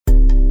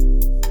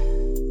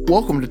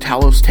Welcome to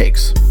Talos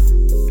Takes,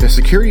 the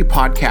security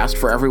podcast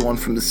for everyone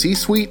from the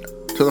C-suite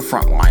to the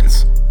front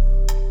lines.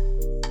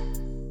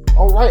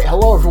 All right,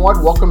 hello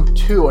everyone. Welcome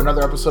to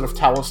another episode of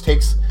Talos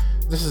Takes.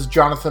 This is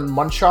Jonathan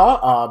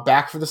Munshaw,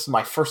 back for this is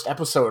my first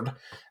episode,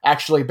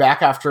 actually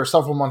back after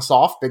several months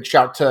off. Big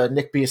shout to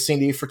Nick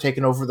Biasini for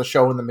taking over the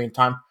show in the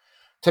meantime.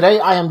 Today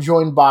I am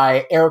joined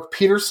by Eric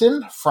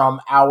Peterson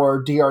from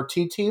our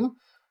DRT team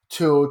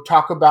to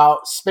talk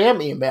about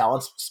spam email,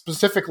 and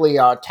specifically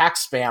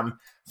tax spam.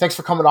 Thanks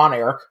for coming on,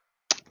 Eric.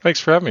 Thanks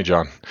for having me,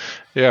 John.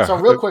 Yeah. So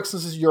real quick,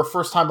 since this is your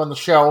first time on the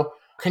show,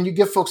 can you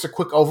give folks a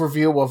quick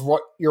overview of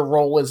what your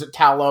role is at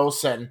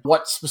Talos and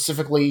what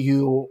specifically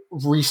you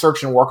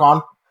research and work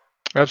on?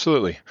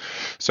 Absolutely.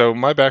 So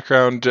my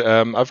background,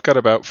 I've got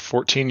about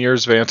 14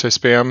 years of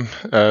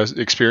anti-spam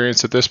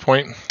experience at this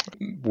point.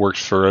 Worked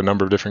for a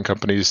number of different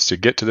companies to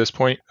get to this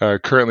point.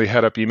 Currently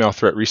head up email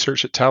threat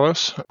research at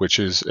Talos, which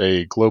is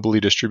a globally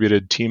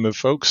distributed team of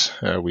folks.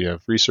 We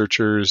have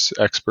researchers,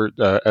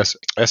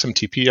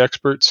 SMTP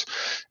experts,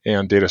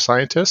 and data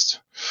scientists.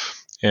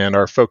 And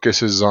our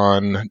focus is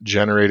on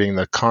generating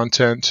the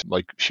content,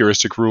 like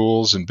heuristic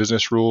rules and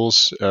business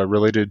rules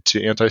related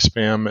to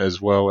anti-spam, as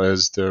well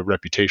as the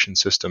reputation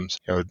systems,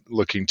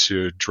 looking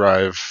to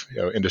drive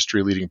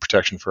industry-leading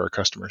protection for our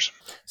customers.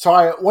 So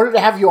I wanted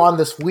to have you on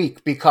this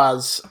week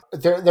because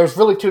there's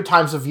really two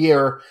times of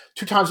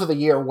the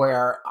year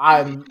where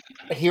I'm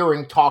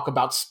hearing talk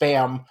about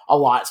spam a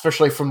lot,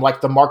 especially from like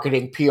the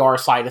marketing PR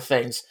side of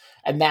things.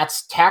 And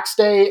that's Tax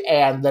Day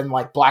and then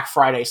like Black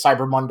Friday,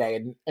 Cyber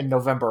Monday in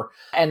November.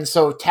 And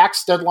so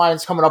tax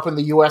deadline's coming up in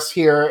the US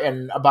here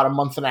in about a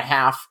month and a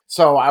half.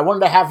 So I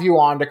wanted to have you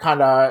on to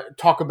kind of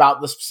talk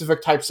about the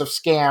specific types of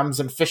scams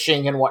and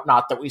phishing and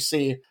whatnot that we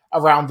see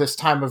around this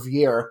time of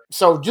year.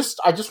 So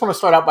I just want to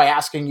start out by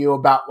asking you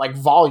about like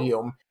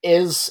volume.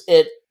 Is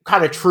it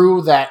kind of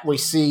true that we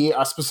see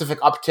a specific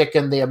uptick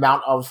in the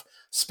amount of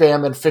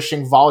spam and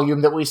phishing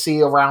volume that we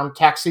see around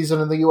tax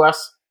season in the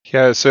US?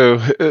 Yeah, so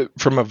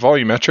from a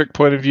volumetric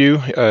point of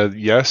view,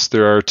 yes,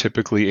 there are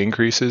typically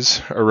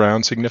increases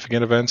around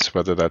significant events,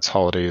 whether that's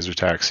holidays or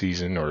tax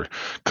season or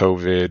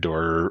COVID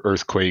or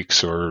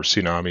earthquakes or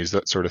tsunamis,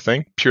 that sort of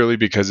thing, purely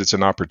because it's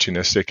an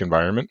opportunistic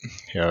environment.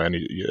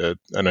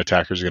 An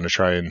attacker is going to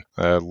try and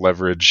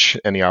leverage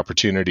any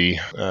opportunity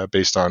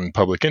based on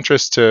public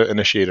interest to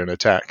initiate an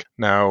attack.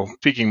 Now,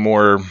 speaking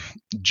more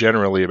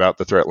generally about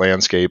the threat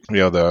landscape,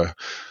 the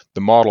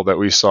model that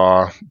we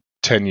saw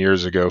 10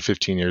 years ago,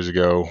 15 years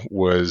ago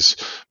was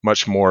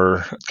much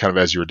more kind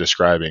of as you were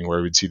describing,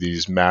 where we'd see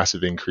these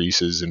massive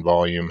increases in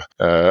volume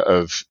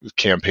of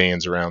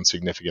campaigns around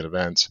significant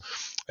events.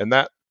 And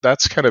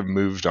that's kind of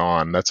moved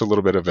on. That's a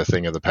little bit of a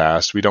thing of the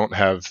past. We don't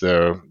have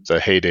the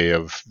heyday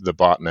of the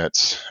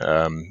botnets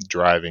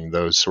driving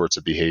those sorts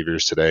of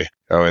behaviors today.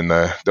 In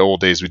the old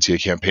days, we'd see a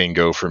campaign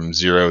go from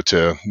 0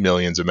 to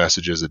millions of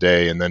messages a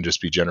day and then just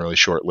be generally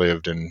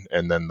short-lived,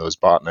 and then those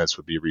botnets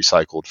would be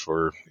recycled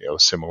for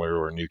similar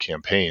or new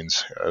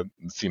campaigns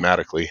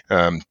thematically.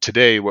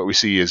 Today, what we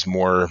see is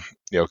more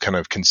kind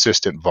of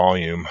consistent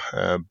volume,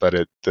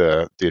 but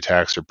the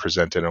attacks are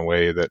presented in a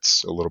way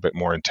that's a little bit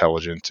more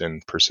intelligent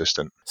and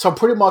persistent. So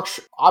pretty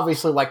much,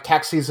 obviously, like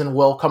tax season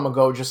will come and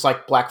go just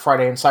like Black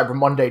Friday and Cyber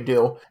Monday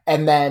do.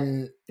 And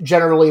then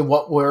generally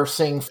what we're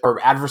seeing our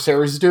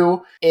adversaries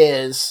do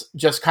is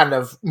just kind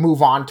of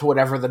move on to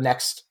whatever the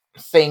next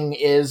thing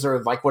is,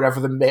 or like whatever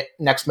the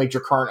next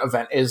major current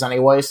event is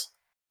anyways.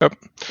 Yep.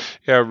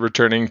 Yeah,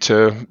 returning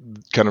to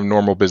kind of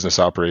normal business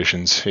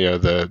operations.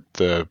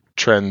 The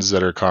trends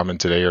that are common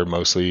today are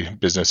mostly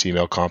business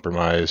email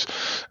compromise,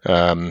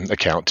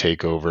 account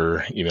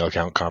takeover, email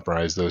account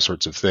compromise, those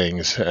sorts of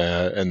things.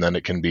 And then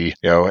it can be,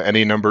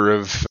 any number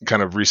of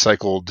kind of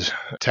recycled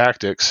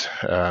tactics,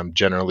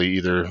 generally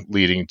either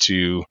leading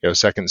to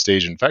second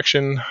stage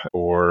infection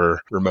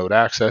or remote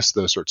access,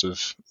 those sorts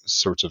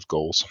of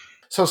goals.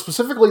 So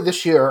specifically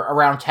this year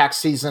around tax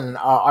season,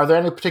 are there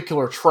any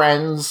particular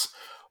trends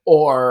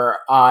or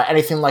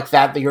anything like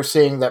that you're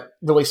seeing that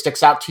really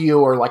sticks out to you,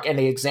 or like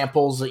any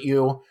examples that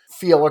you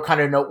feel are kind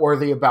of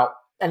noteworthy about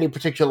any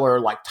particular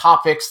like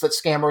topics that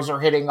scammers are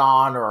hitting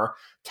on or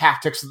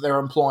tactics that they're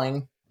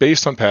employing?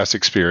 Based on past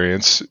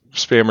experience,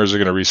 spammers are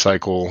going to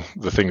recycle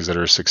the things that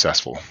are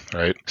successful,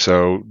 right?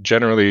 So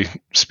generally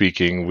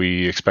speaking,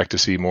 we expect to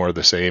see more of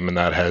the same, and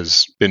that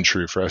has been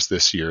true for us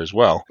this year as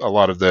well. A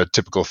lot of the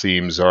typical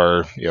themes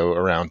are,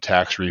 around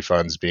tax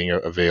refunds being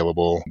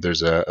available.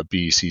 There's a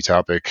BEC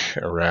topic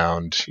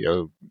around,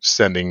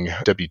 sending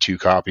W-2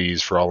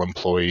 copies for all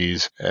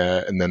employees.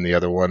 And then the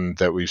other one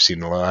that we've seen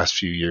in the last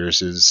few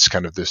years is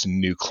kind of this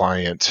new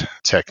client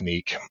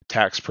technique.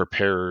 Tax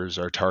preparers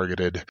are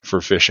targeted for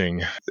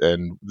phishing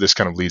and this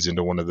kind of leads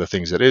into one of the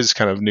things that is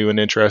kind of new and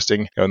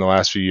interesting in the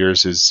last few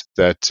years, is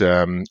that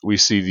we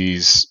see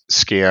these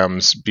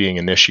scams being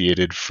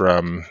initiated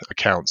from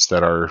accounts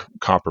that are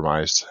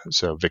compromised,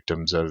 so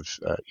victims of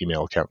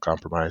email account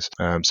compromise.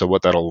 So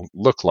what that'll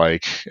look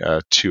like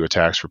to a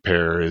tax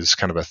preparer is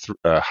kind of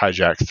a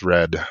hijack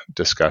thread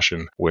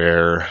discussion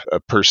where a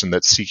person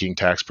that's seeking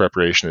tax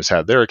preparation has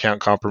had their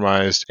account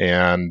compromised,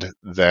 and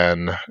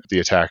then the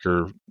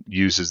attacker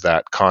uses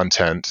that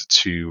content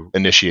to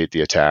initiate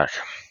the attack,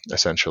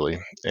 essentially.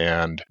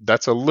 And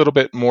that's a little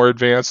bit more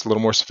advanced, a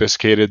little more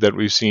sophisticated that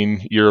we've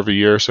seen year over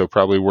year. So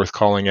probably worth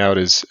calling out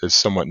as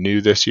somewhat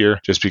new this year,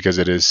 just because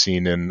it is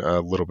seen in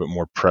a little bit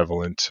more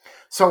prevalent.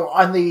 So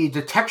on the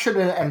detection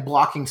and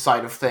blocking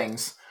side of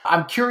things,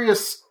 I'm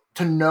curious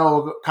to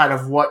know kind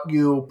of what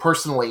you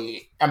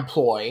personally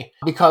employ,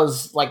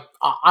 because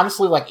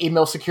honestly,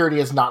 email security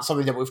is not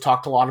something that we've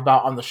talked a lot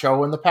about on the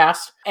show in the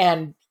past.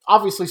 And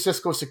obviously,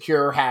 Cisco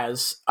Secure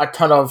has a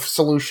ton of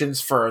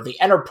solutions for the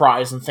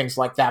enterprise and things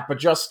like that. But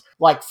just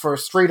for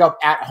straight up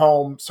at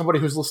home, somebody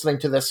who's listening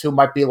to this who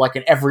might be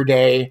an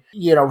everyday,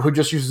 who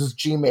just uses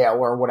Gmail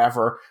or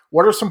whatever,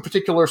 what are some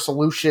particular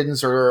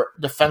solutions or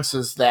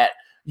defenses that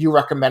you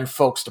recommend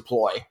folks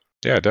deploy?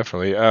 Yeah,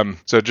 definitely.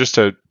 So just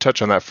to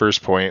touch on that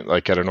first point,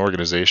 at an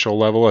organizational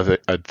level,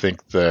 I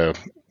think the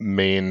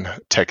main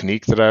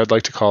technique that I would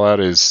like to call out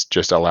is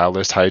just allow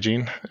list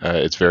hygiene.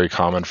 It's very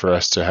common for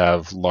us to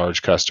have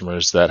large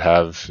customers that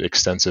have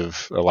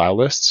extensive allow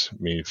lists,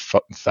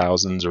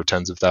 thousands or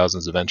tens of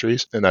thousands of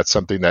entries. And that's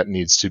something that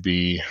needs to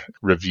be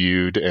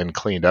reviewed and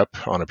cleaned up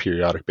on a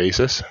periodic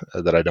basis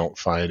that I don't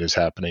find is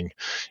happening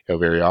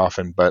very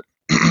often. But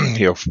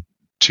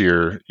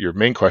to your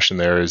main question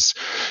there is,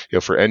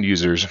 for end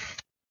users,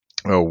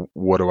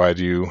 what do I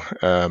do,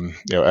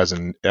 as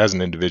an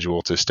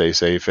individual to stay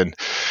safe? And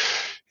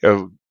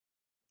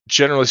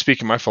generally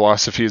speaking, my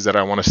philosophy is that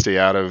I want to stay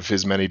out of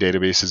as many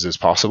databases as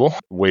possible.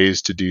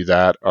 Ways to do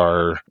that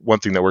are, one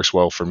thing that works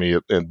well for me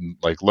in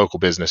local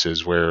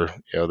businesses where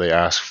they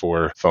ask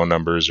for phone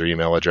numbers or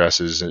email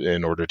addresses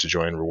in order to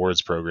join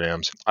rewards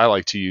programs. I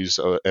like to use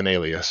an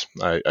alias.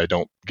 I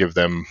don't give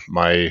them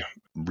my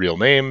real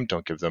name,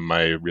 don't give them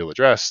my real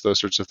address, those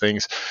sorts of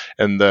things.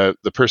 And the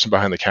person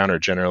behind the counter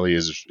generally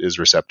is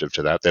receptive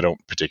to that. They don't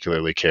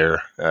particularly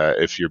care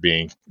if you're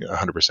being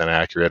 100%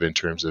 accurate in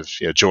terms of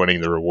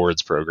joining the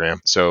rewards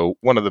program. So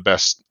one of the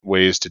best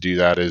ways to do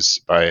that is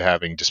by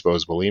having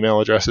disposable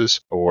email addresses,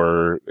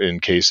 or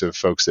in case of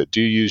folks that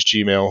do use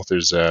Gmail,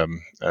 there's a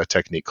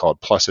technique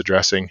called plus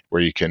addressing,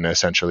 where you can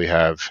essentially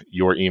have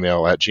your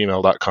email at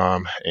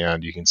gmail.com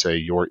and you can say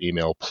your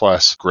email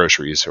plus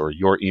groceries, or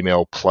your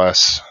email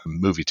plus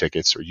movie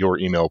tickets, or your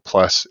email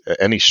plus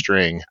any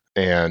string,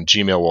 and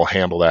Gmail will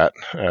handle that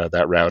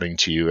routing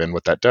to you. And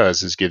what that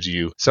does is gives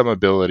you some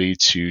ability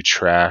to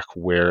track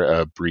where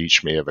a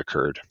breach may have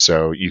occurred.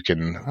 So you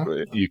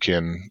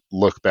can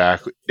look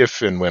back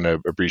if and when a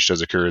breach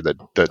does occur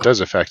that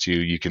does affect you.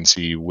 You can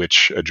see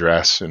which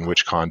address and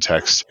which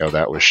context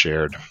that was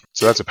shared.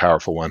 So that's a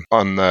powerful one.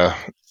 On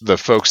the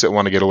folks that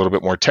want to get a little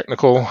bit more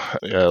technical,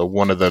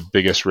 one of the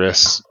biggest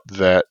risks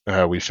that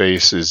we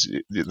face is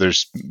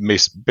there's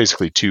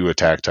basically two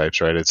attack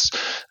types, right? It's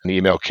an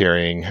email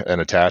carrying an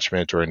attachment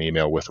or an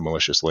email with a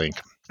malicious link.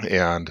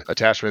 And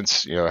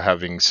attachments,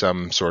 having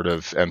some sort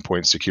of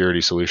endpoint security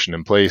solution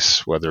in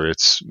place, whether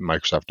it's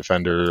Microsoft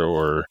Defender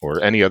or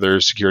any other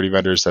security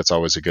vendors, that's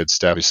always a good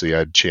step. Obviously,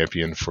 I'd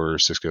champion for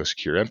Cisco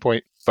Secure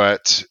Endpoint.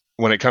 But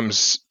when it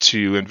comes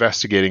to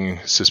investigating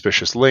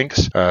suspicious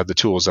links, the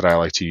tools that I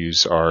like to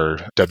use are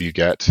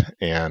wget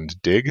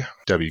and dig.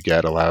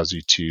 wget allows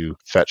you to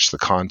fetch the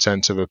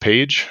content of a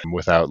page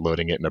without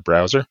loading it in a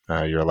browser.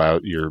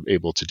 You're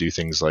able to do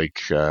things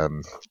like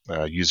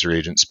user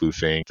agent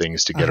spoofing,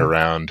 things to get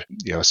around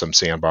some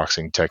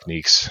sandboxing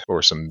techniques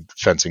or some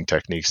fencing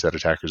techniques that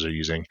attackers are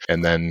using.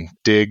 And then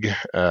dig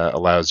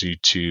allows you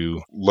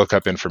to look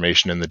up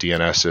information in the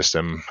DNS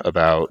system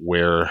about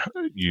where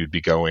you'd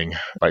be going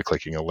by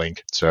clicking a link.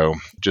 So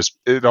just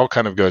it all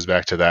kind of goes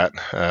back to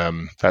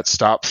that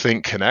stop,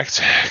 think, connect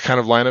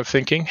kind of line of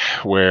thinking,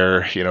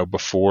 where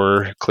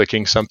before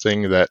clicking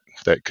something that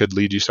could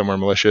lead you somewhere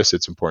malicious,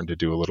 it's important to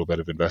do a little bit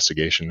of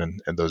investigation,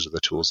 and those are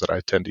the tools that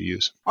I tend to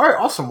use. All right,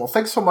 awesome. Well,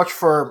 thanks so much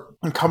for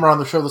coming on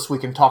the show this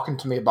week and talking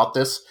to me about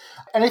this.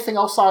 Anything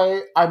else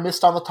I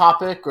missed on the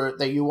topic, or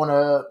that you want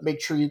to make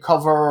sure you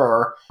cover,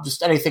 or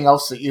just anything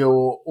else that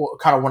you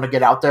kind of want to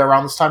get out there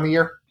around this time of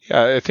year?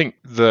 Yeah, I think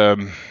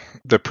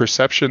the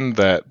perception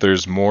that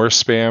there's more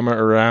spam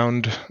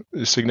around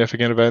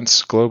significant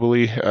events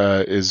globally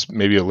is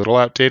maybe a little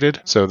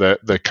outdated. So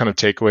the kind of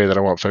takeaway that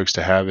I want folks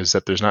to have is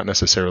that there's not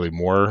necessarily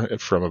more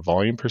from a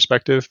volume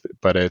perspective,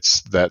 but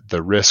it's that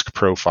the risk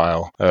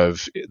profile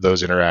of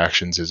those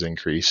interactions is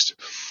increased.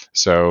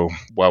 So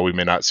while we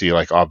may not see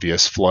like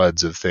obvious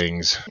floods of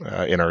things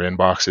in our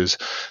inboxes,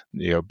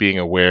 being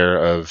aware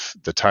of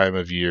the time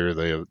of year,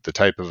 the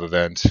type of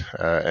event,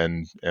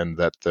 and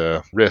that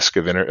the risk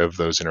of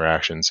those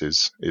interactions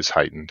is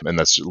heightened, and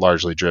that's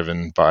largely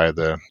driven by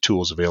the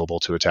tools available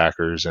to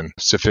attackers and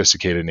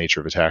sophisticated nature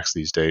of attacks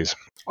these days.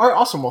 All right,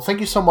 awesome. Well, thank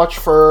you so much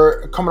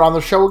for coming on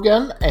the show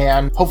again,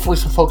 and hopefully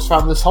some folks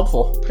found this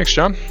helpful. Thanks,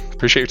 John.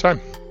 Appreciate your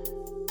time.